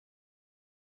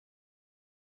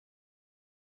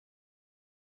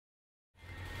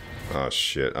Oh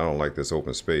shit, I don't like this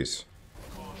open space.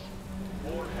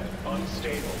 Warhead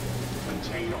unstable.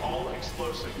 Contain all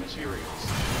explosive materials.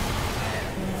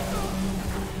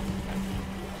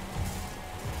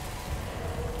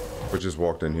 We just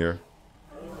walked in here.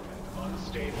 Warhead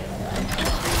unstable.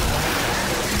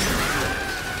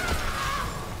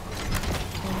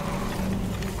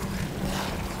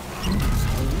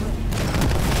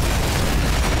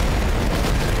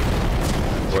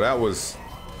 Well,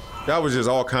 that was just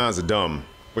all kinds of dumb.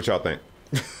 What y'all think?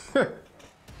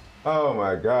 Oh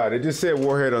my god, it just said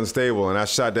warhead unstable and I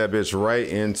shot that bitch right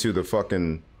into the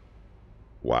fucking...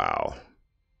 Wow.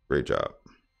 Great job.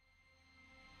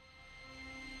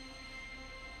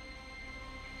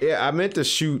 Yeah, I meant to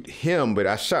shoot him, but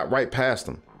I shot right past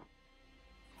him.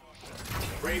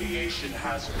 Radiation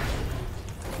hazard.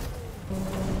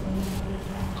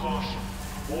 Caution.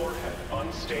 Warhead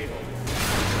unstable.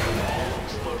 Contain all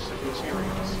explosive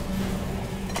materials.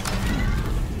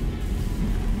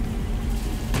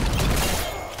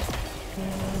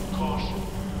 Caution.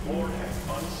 Warhead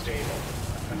unstable.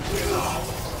 Contain all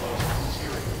explosive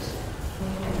materials.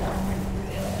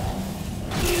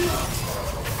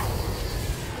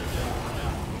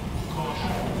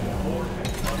 Caution.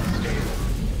 Warhead unstable.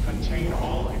 Contain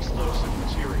all explosive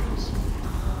materials.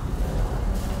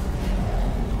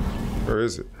 Where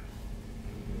is it?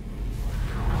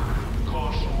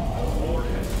 Caution.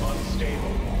 Warhead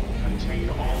unstable. Contain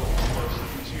all explosive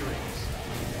materials.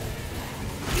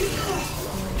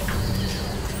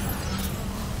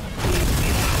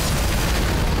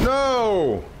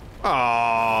 No!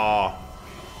 Ah.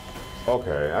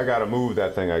 Okay, I gotta move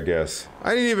that thing, I guess.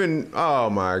 I didn't even... Oh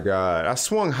my god. I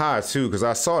swung high too, because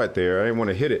I saw it there. I didn't want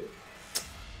to hit it.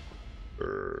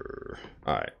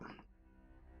 Alright.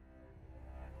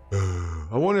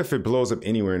 I wonder if it blows up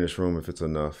anywhere in this room, if it's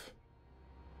enough.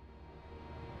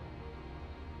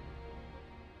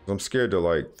 I'm scared to,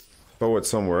 like, throw it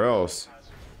somewhere else.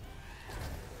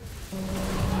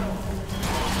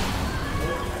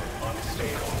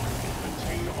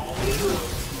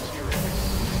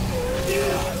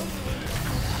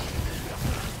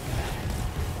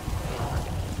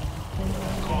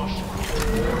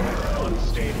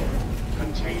 Unstable.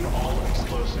 Contain all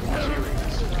explosive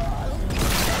materials.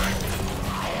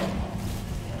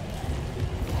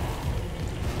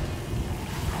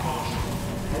 Caution.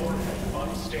 Warhead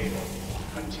unstable.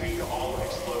 Contain all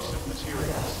explosive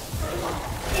materials.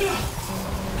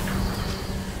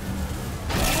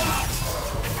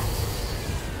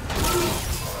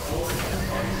 Warhead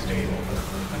unstable.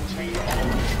 Contain all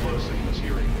explosive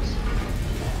materials.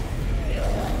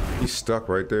 He's stuck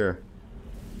right there.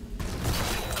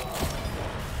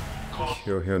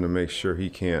 Kill him to make sure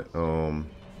he can't, Contain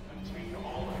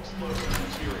all explosive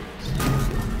materials.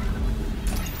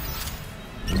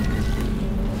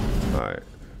 Alright.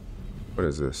 What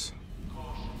is this?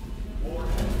 Caution.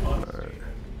 Warhead unstable.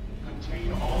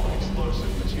 Contain all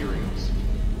explosive materials.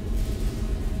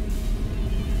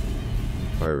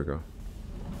 Oh, here we go.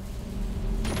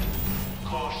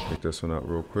 Caution. Take this one out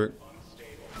real quick.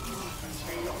 Unstable.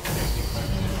 Contain all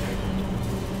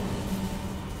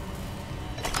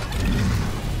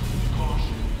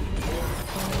Caution.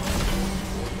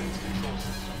 Ordnance control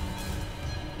system.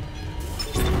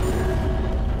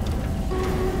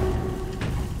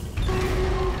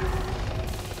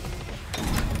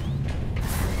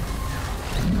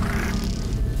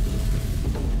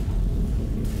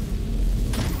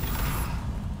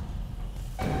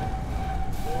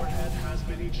 Warhead has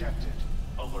been ejected.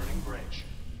 Alerting bridge.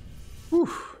 Whew,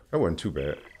 that wasn't too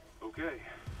bad. Okay,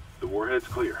 the warhead's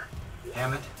clear.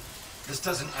 Hammond, this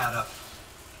doesn't add up.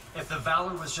 If the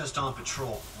Valor was just on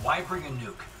patrol, why bring a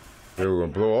nuke? They were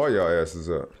gonna blow all y'all asses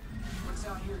up. What's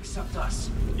out here except us?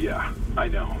 Yeah, I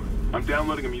know. I'm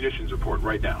downloading a munitions report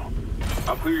right now.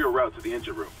 I'll clear your route to the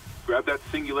engine room. Grab that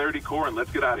singularity core and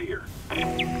let's get out of here.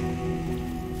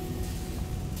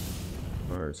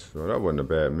 Alright, so that wasn't a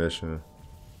bad mission.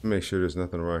 Make sure there's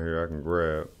nothing around here I can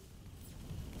grab.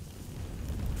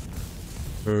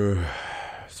 I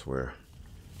swear.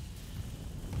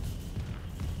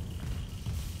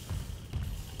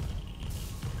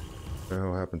 What the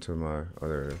hell happened to my... Oh,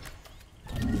 there it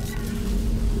is.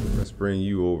 Let's bring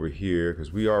you over here,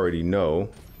 because we already know.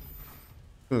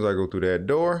 As soon as I go through that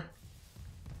door,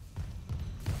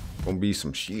 gonna be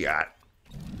some shit.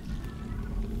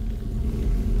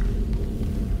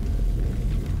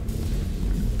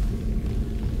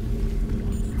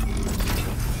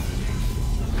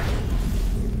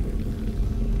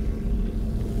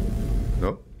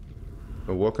 Nope.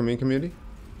 A welcoming community?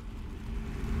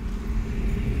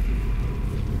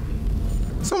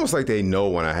 It's almost like they know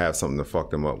when I have something to fuck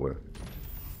them up with.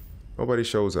 Nobody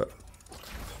shows up.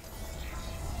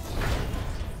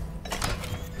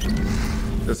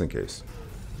 Just in case.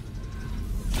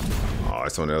 Oh,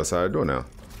 it's on the other side of the door now.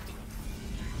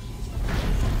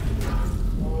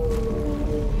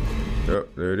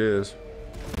 Yep, there it is.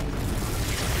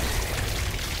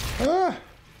 Ah!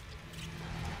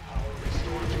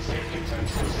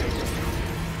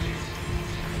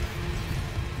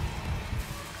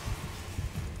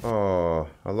 Oh,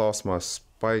 I lost my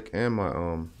spike and my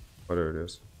oh, there it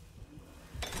is.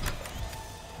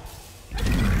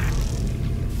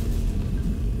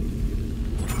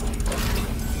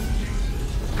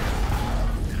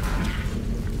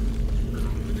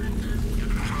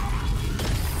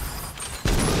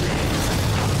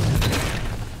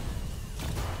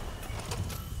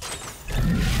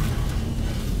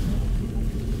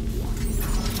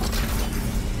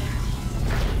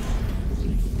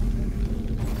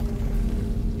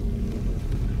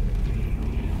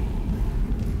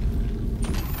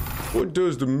 What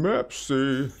does the map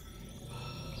say?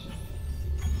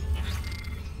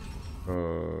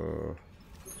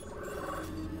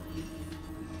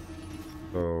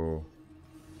 So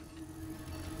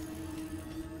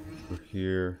we're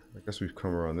here. I guess we've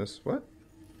come around this. What?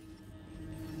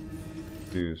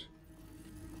 Dude.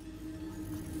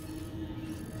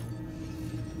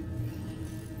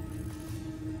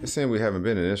 It's saying we haven't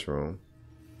been in this room.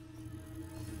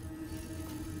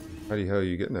 How the hell are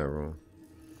you getting that room?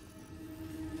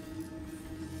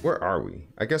 Where are we?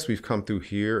 I guess we've come through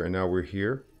here and now we're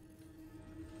here.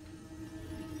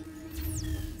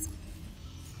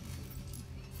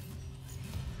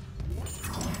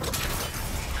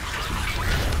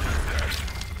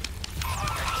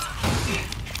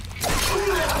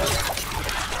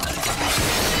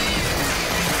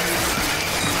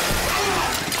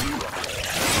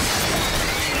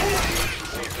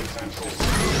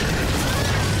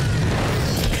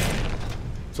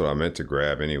 That's what I meant to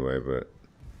grab anyway, but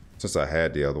since I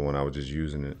had the other one, I was just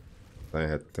using it. I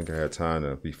didn't think I had time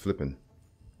to be flipping.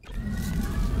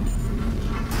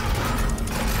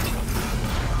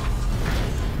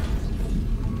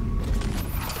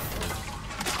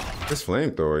 This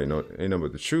flamethrower ain't nothing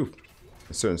but the truth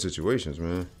in certain situations,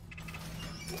 man.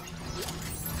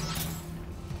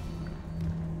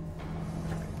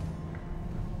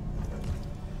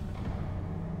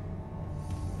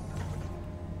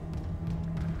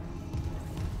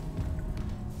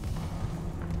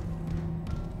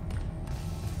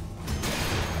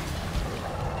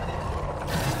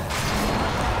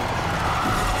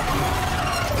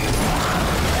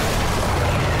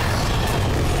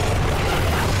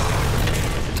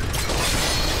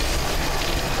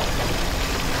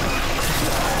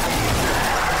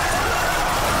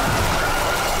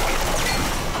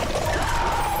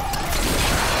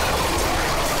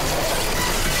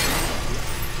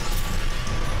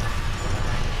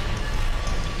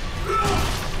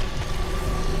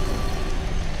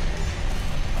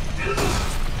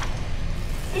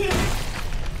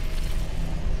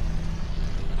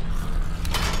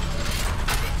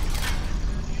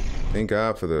 Thank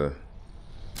God for the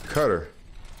cutter.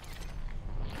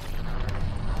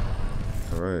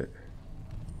 All right.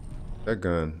 That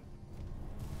gun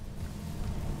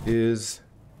is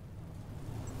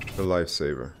the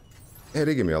lifesaver. Hey,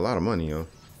 they give me a lot of money, yo.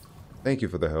 Thank you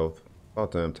for the health.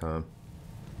 About damn time.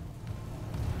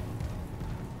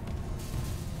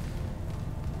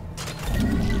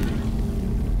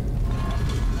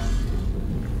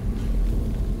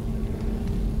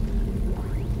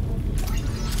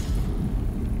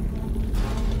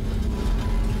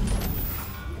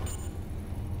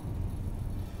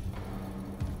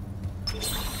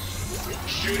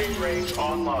 Shooting range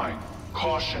online.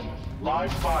 Caution.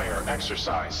 Live fire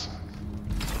exercise.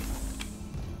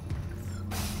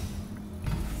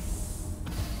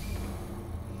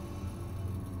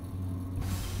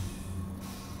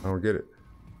 I don't get it.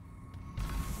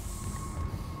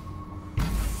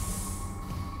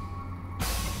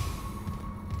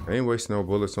 I ain't wasting no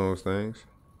bullets on those things.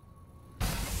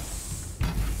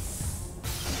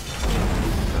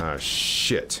 Ah,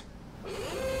 shit.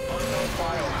 Unknown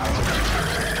biohazard.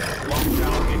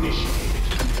 Lockdown initiated.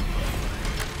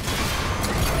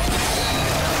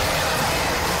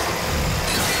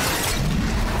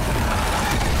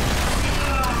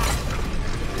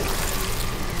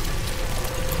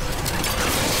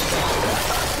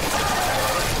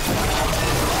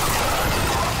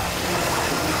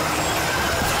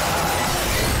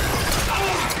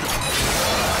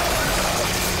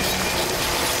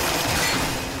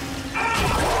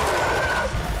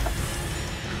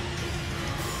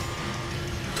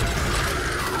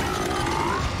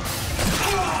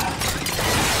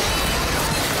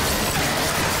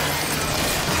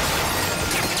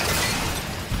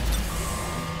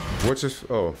 What's this?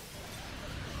 Oh.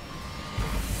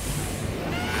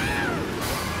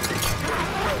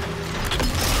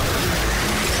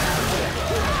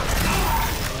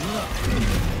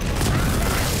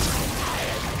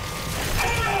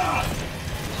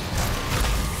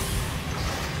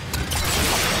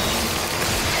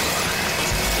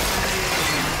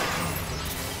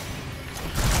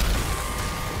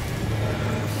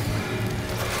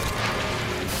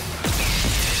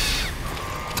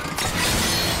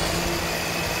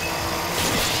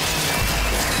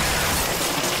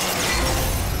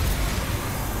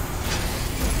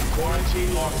 Quarantine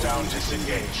lockdown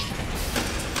disengaged.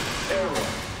 Error.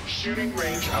 Shooting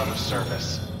range out of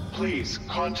service. Please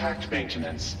contact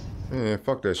maintenance. Man,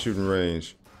 fuck that shooting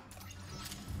range.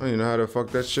 I don't even know how the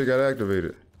fuck that shit got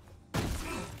activated.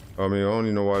 I mean, I don't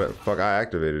even know why the fuck I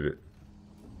activated it.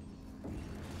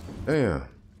 Damn.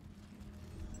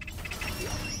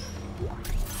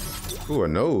 Ooh, a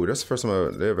node. That's the first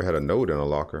time they ever had a node in a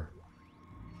locker.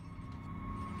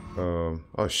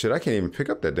 Oh shit, I can't even pick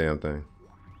up that damn thing.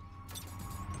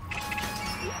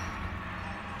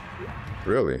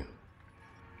 Really?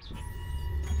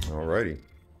 Alrighty.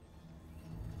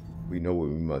 We know what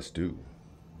we must do.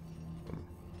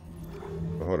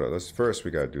 But hold on, first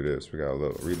we gotta do this. We gotta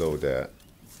reload that.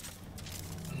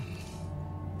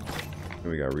 Then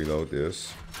we gotta reload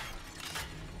this.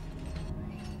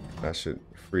 That should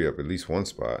free up at least one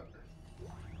spot.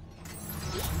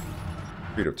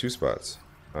 Freed up 2 spots.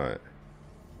 Alright.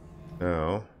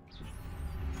 Now.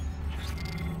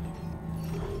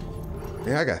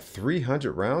 Yeah, I got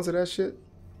 300 rounds of that shit.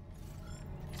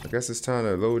 I guess it's time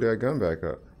to load that gun back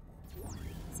up.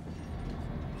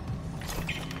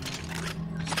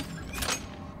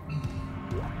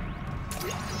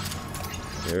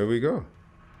 There we go.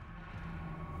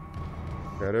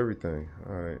 Got everything.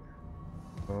 Alright.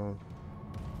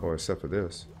 Or except for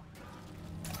this.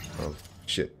 Oh,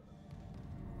 shit.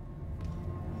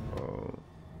 Oh.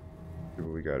 See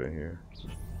what we got in here.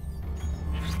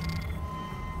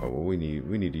 Oh, well, we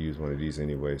need to use one of these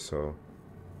anyway, so.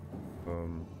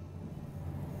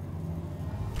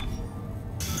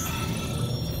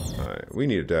 Alright, we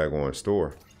need a daggone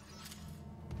store.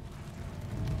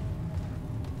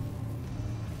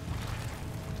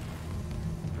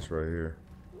 It's right here.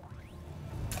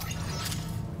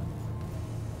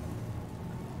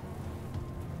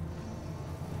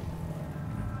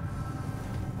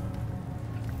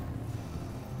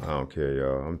 I don't care,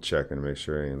 y'all. I'm checking to make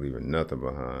sure I ain't leaving nothing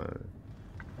behind.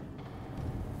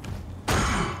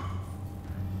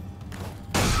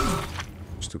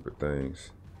 Stupid things.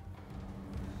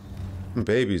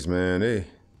 Babies, man,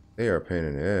 they are a pain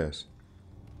in the ass.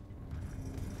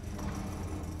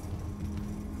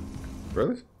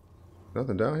 Really?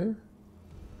 Nothing down here?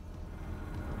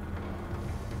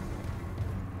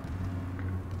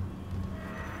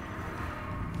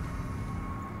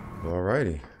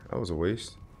 Alrighty, that was a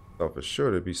waste. Thought for sure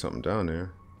there'd be something down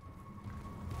there.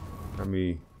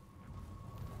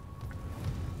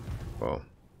 Well,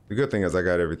 the good thing is I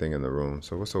got everything in the room.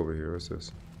 So what's over here? What's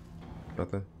this?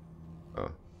 Nothing?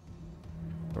 Oh.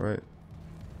 Alright.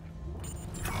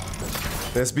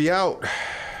 Let's be out.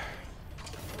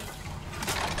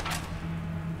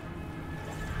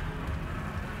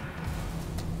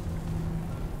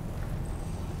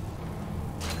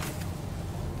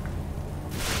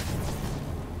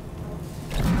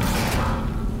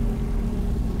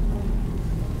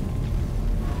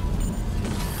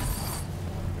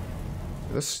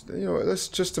 Let's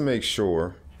just to make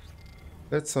sure.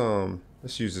 Let's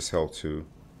use this health too.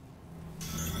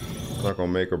 It's not gonna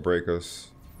make or break us.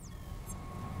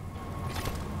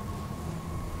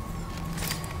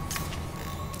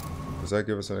 Does that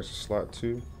give us an extra slot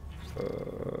too?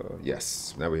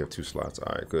 Yes. Now we have 2 slots.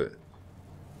 All right, good.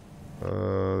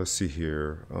 Let's see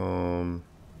here.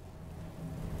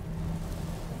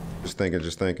 Just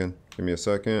thinking. Give me a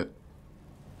second.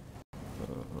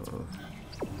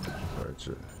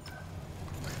 Sure.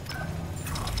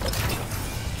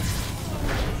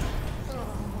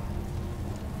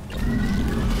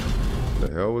 The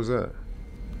hell was that?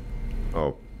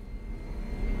 Oh,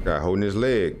 guy holding his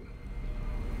leg.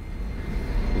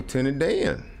 Lieutenant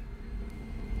Dan.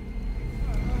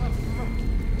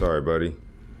 Sorry, buddy.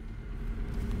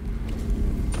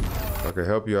 If I could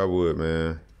help you, I would,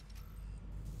 man.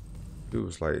 He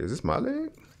was like, "Is this my leg?"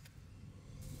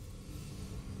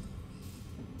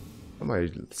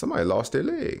 Somebody lost their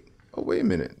leg. Oh, wait a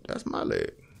minute. That's my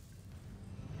leg.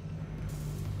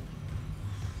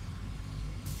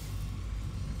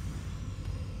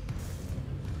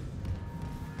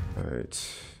 All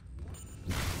right.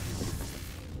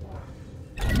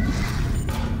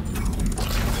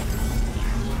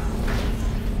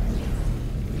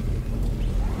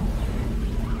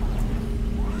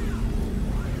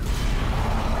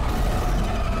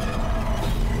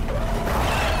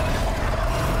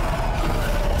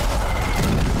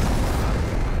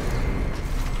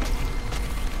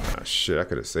 shit, I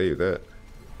could have saved that.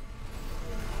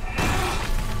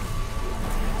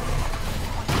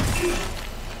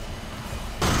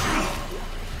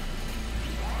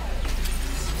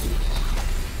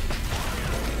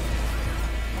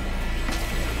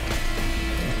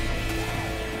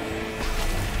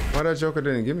 Why that Joker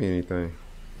didn't give me anything?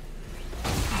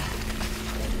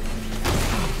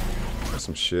 That's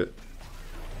some shit.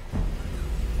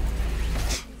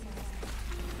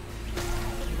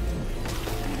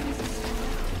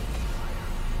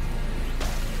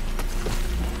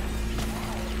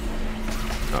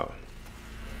 Oh.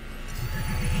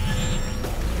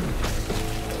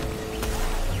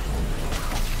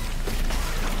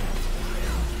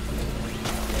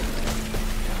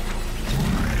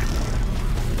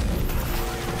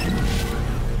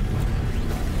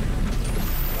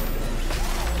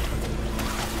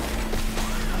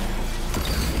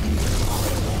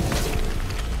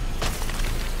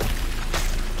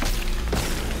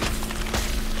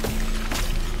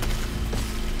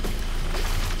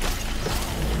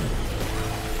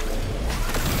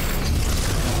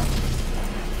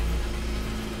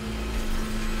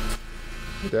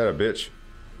 That a bitch.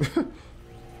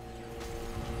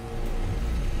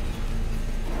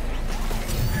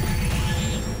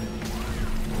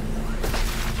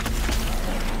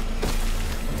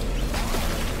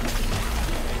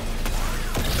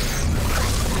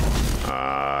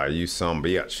 Ah, you some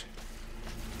bitch.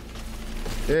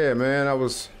 Yeah, man, I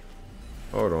was.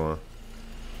 Hold on.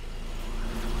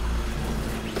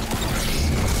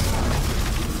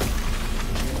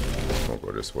 I'll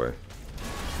go this way.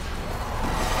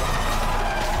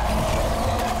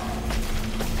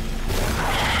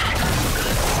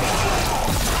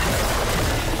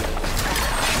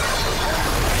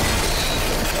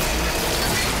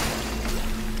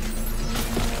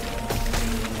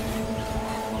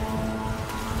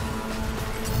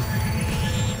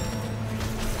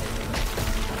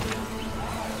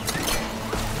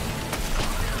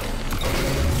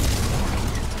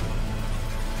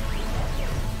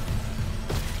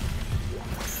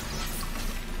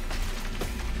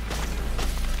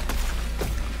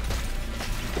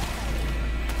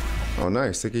 Oh,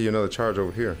 nice. They give you another charge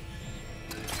over here.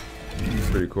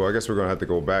 Pretty cool. I guess we're gonna have to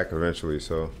go back eventually,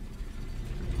 so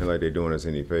not like they're doing us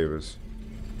any favors.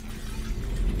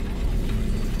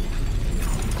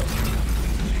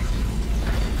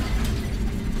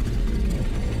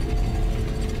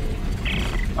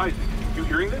 Isaac, you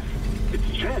hearing this?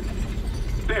 It's Chen.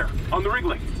 There, on the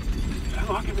Ringling. Did I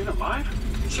lock him in alive?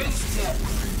 Chen's dead.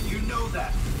 You know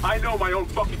that. I know my own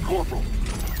fucking corporal.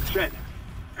 Chen,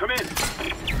 come in.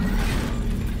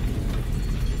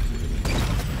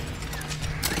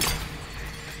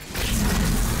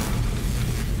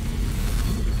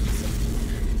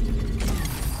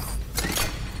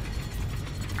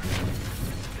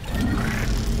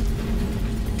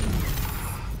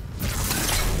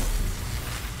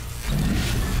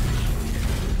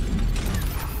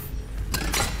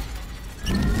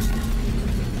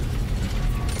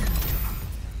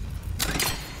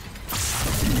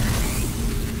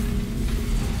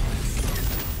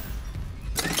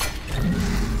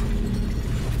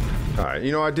 Alright,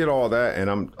 you know, I did all that,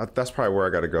 and that's probably where I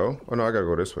gotta go. Oh no, I gotta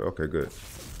go this way. Okay, good.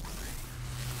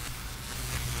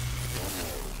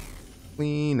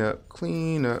 Clean up,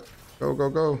 clean up. Go, go,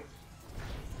 go.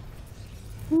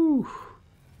 Whew.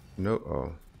 No,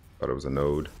 oh, thought it was a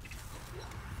node.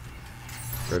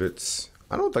 Credits.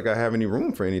 I don't think I have any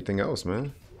room for anything else,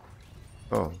 man.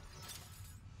 Oh.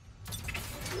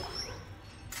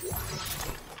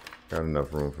 Got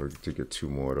enough room to get 2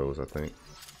 more of those, I think.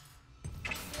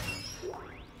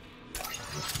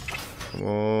 Come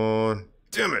on.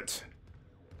 Damn it.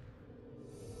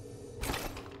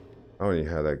 I don't even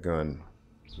have that gun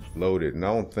loaded, and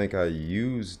I don't think I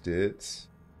used it.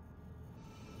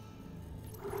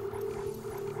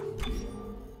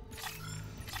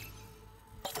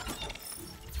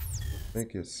 I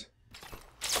think it's...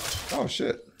 Oh,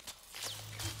 shit.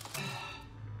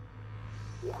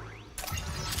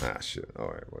 Ah, shit.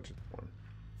 Alright, what's it one?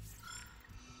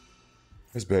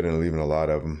 It's better than leaving a lot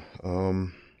of them.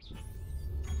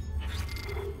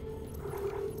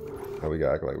 Now we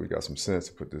gotta act like we got some sense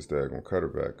to put this daggone cutter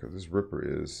back, because this Ripper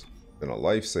is been a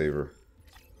lifesaver.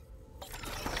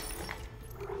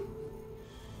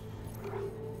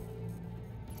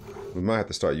 We might have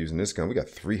to start using this gun. We got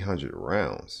 300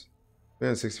 rounds.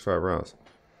 365 rounds.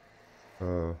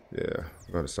 Yeah,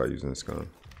 we're gonna start using this gun.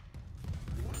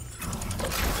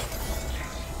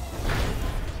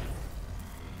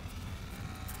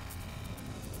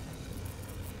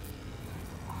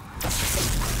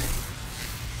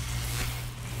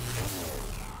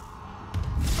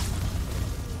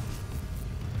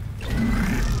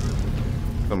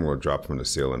 I'm gonna drop from the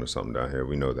ceiling or something down here.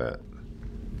 We know that.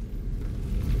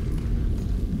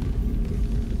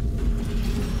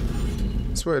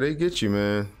 I swear they get you,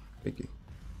 man. They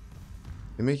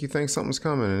make you think something's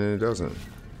coming and then it doesn't.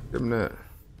 Give them that.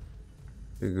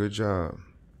 Good job.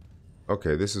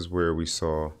 Okay, this is where we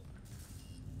saw.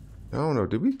 I don't know.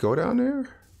 Did we go down there?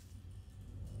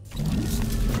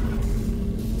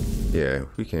 Yeah,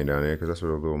 we came down there because that's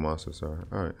where the little monsters are.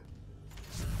 All right.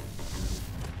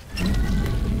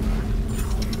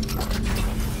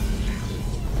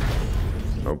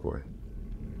 Oh boy.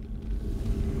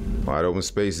 Wide open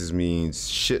spaces means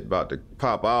shit about to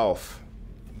pop off.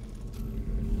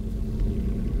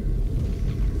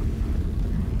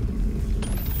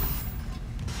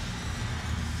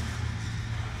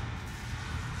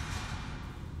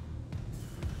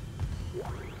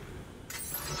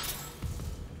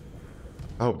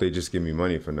 I hope they just give me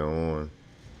money from now on.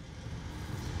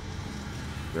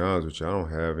 To be honest with you, I don't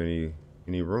have any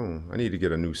room. I need to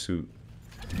get a new suit.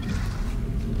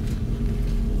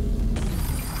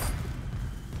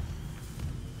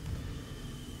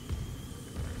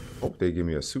 Hope they give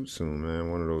me a suit soon, man.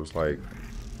 One of those like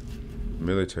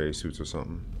military suits or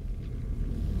something.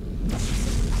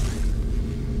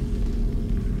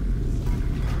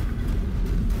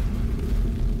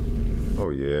 Oh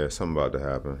yeah, something about to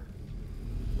happen.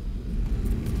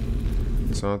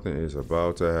 Something is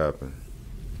about to happen.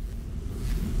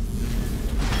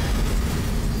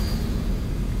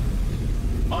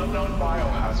 Unknown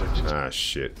biohazard. Ah,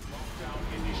 shit.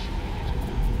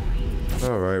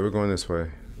 All right, we're going this way.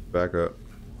 Back up.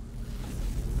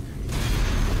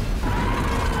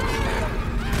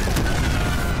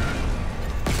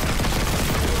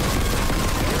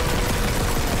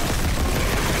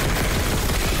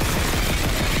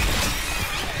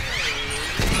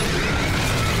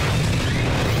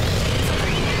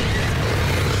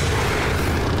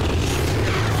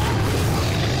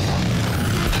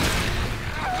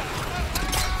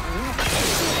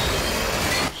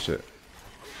 Shit.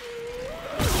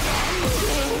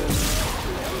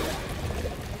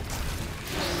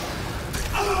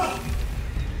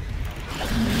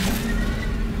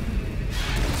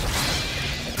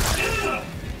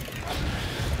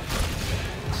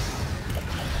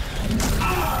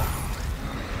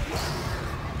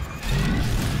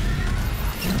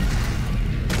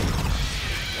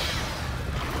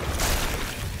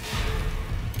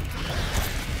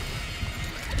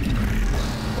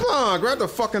 Come on, grab the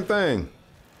fucking thing.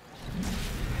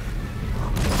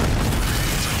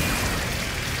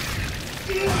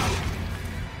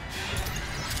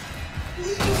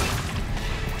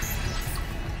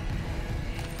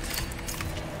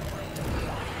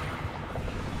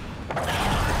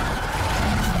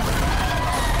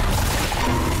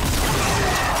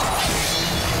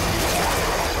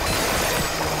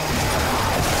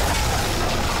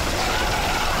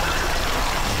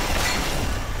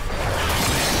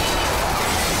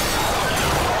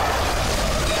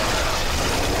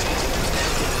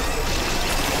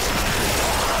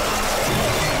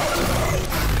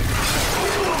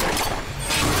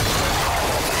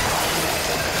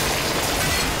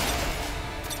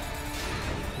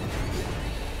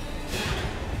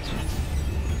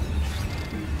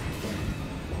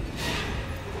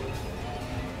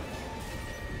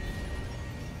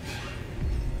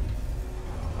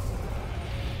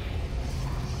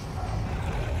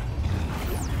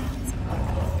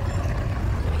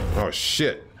 Oh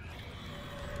shit.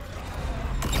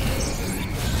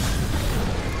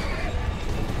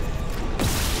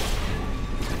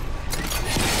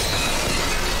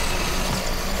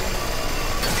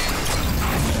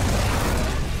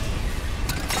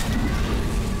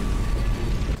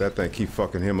 That thing keep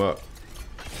fucking him up.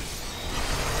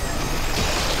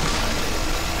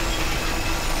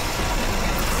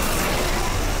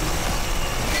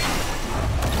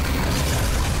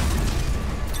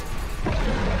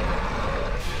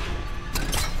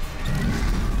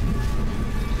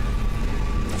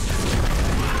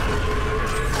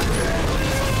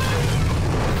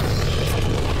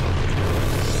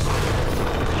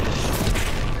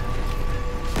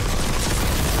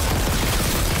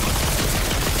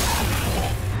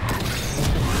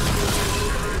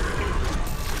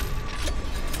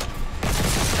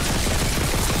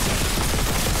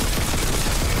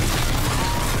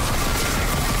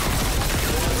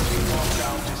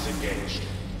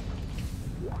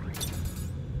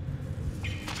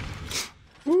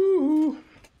 Woo!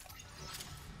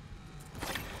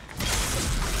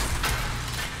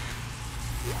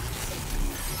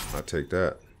 I'll take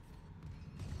that.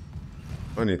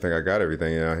 I don't even think I got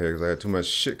everything out here because I had too much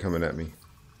shit coming at me.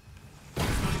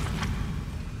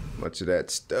 much of that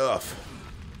stuff.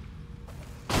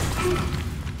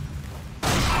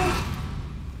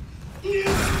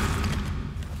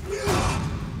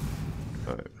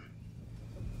 All right.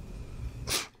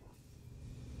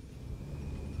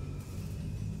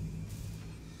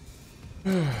 I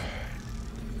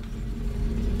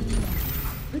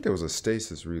think there was a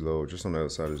stasis reload just on the other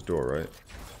side of this door, right?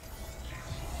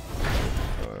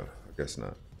 I guess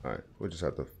not. All right, we'll just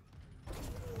have to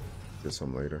get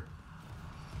some later.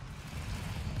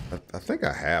 I think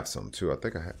I have some too. I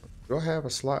think I have. Do I have a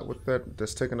slot with that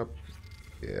that's taken up?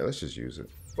 Yeah, let's just use it.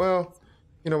 Well,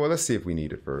 you know what? Let's see if we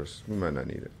need it first. We might not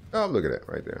need it. Oh, look at that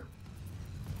right there.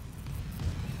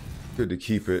 Good to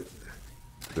keep it.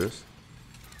 This.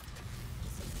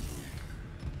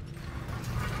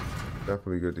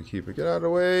 Definitely good to keep it. Get out of the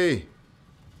way.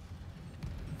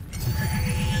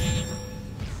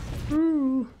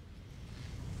 Woo.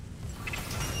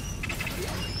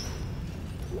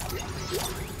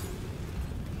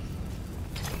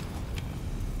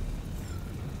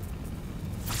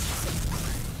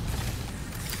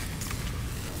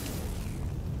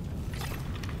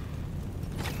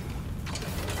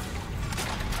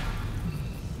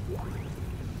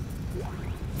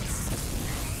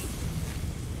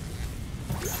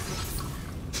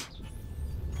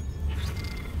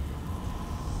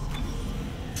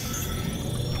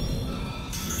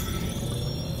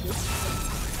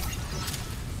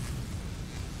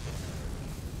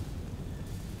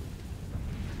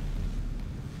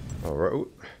 All right.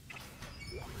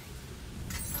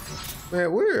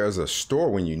 Man, where is a store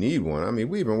when you need one? I mean,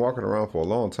 we've been walking around for a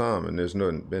long time and there's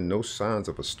been no signs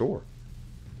of a store.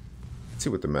 Let's see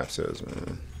what the map says,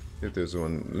 man. If there's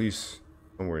one at least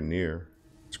somewhere near.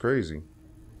 It's crazy.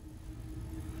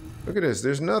 Look at this.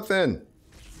 There's nothing.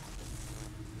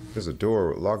 There's a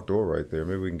door, a locked door right there.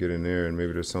 Maybe we can get in there and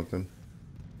maybe there's something.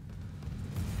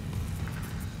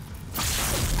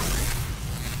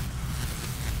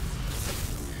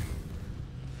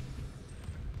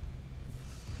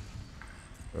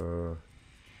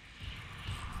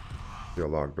 A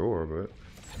locked door, but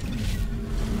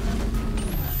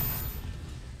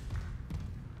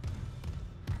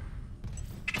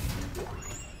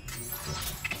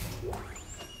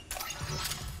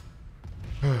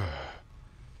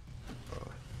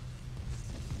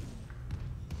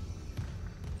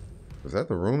was that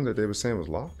the room that they were saying was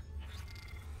locked?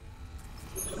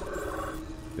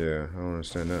 Yeah, I don't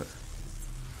understand that.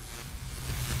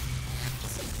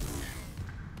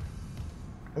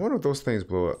 I wonder if those things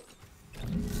blow up.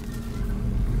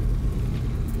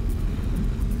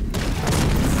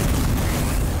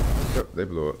 Yep, they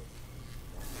blew up.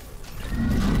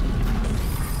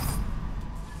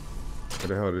 Where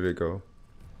the hell did it go?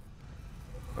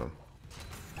 Oh.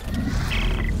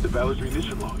 The Valor's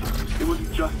remission log. It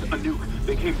wasn't just a nuke.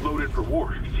 They came loaded for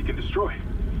war, seek and destroy.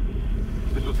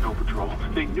 This was no patrol.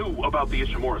 They knew about the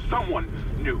Ishimura. Someone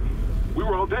knew. We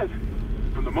were all dead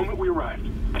from the moment we arrived.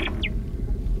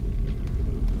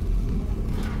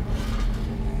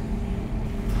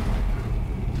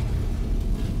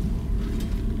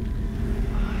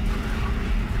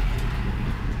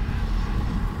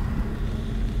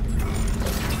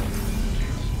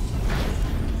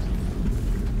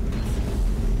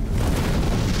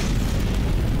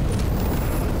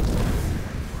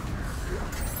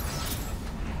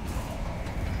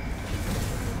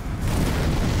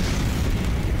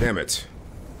 Damn it.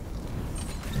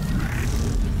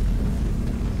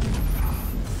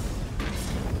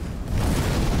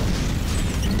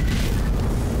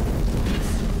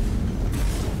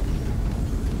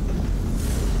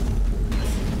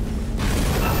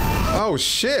 Oh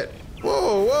shit.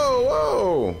 Whoa, whoa,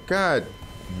 whoa. God.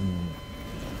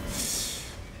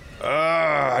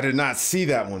 I did not see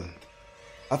that one.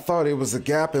 I thought it was a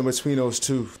gap in between those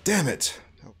two. Damn it.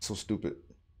 That was so stupid.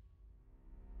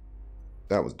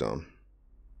 That was dumb.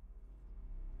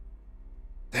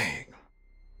 Dang.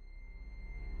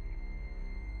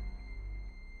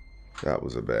 That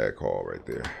was a bad call right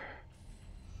there.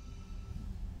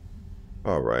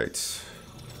 All right.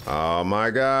 Oh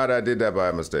my God, I did that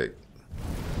by mistake.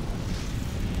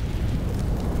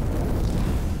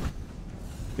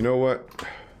 You know what?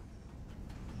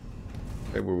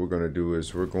 Maybe what we're gonna do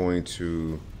is we're going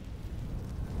to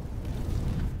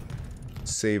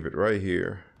save it right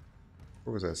here.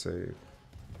 Where was that save?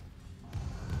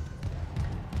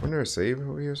 Wasn't there a save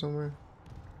over here somewhere?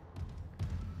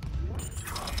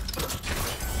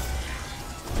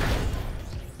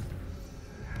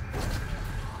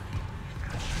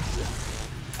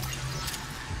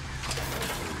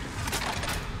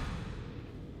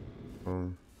 I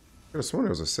could have sworn there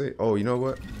was a save. Oh, you know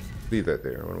what? Leave that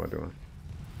there. What am I doing?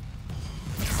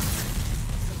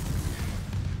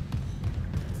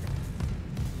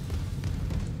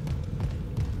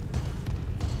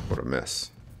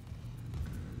 mess.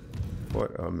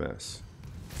 What a mess.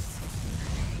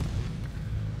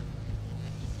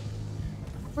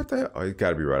 What the hell? Oh, you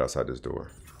gotta be right outside this door.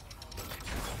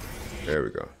 There we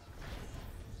go.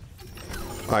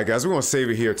 All right, guys, we're gonna save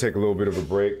it here, take a little bit of a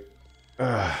break.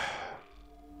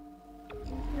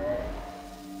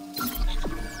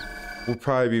 We'll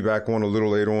probably be back on a little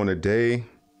later on today.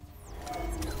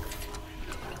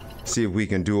 See if we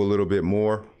can do a little bit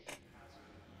more.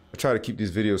 I try to keep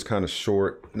these videos kind of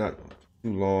short, not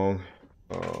too long,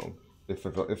 if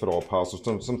at all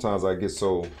possible. Sometimes I get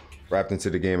so wrapped into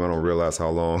the game I don't realize how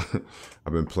long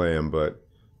I've been playing, but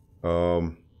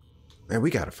man, we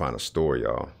gotta find a store,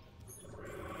 y'all.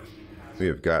 We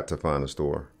have got to find a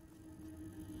store.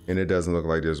 And it doesn't look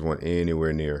like there's one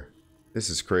anywhere near.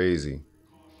 This is crazy.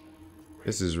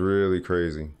 This is really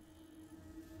crazy.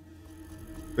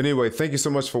 But anyway, thank you so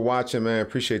much for watching, man.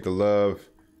 Appreciate the love.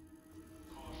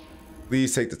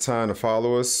 Please take the time to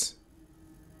follow us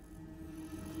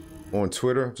on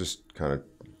Twitter. Just kind of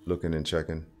looking and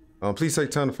checking. Please take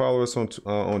time to follow us on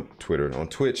Twitter, on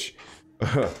Twitch,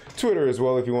 Twitter as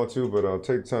well if you want to. But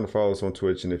take the time to follow us on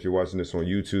Twitch, and if you're watching this on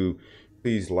YouTube,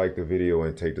 please like the video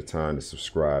and take the time to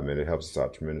subscribe, man. It helps us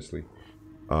out tremendously.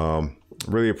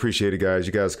 Really appreciate it, guys.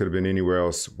 You guys could have been anywhere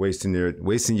else, wasting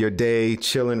your day,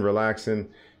 chilling, relaxing,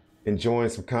 enjoying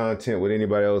some content with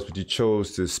anybody else, but you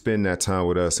chose to spend that time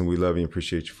with us, and we love you and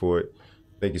appreciate you for it.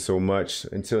 Thank you so much.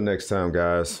 Until next time,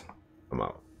 guys, I'm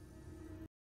out.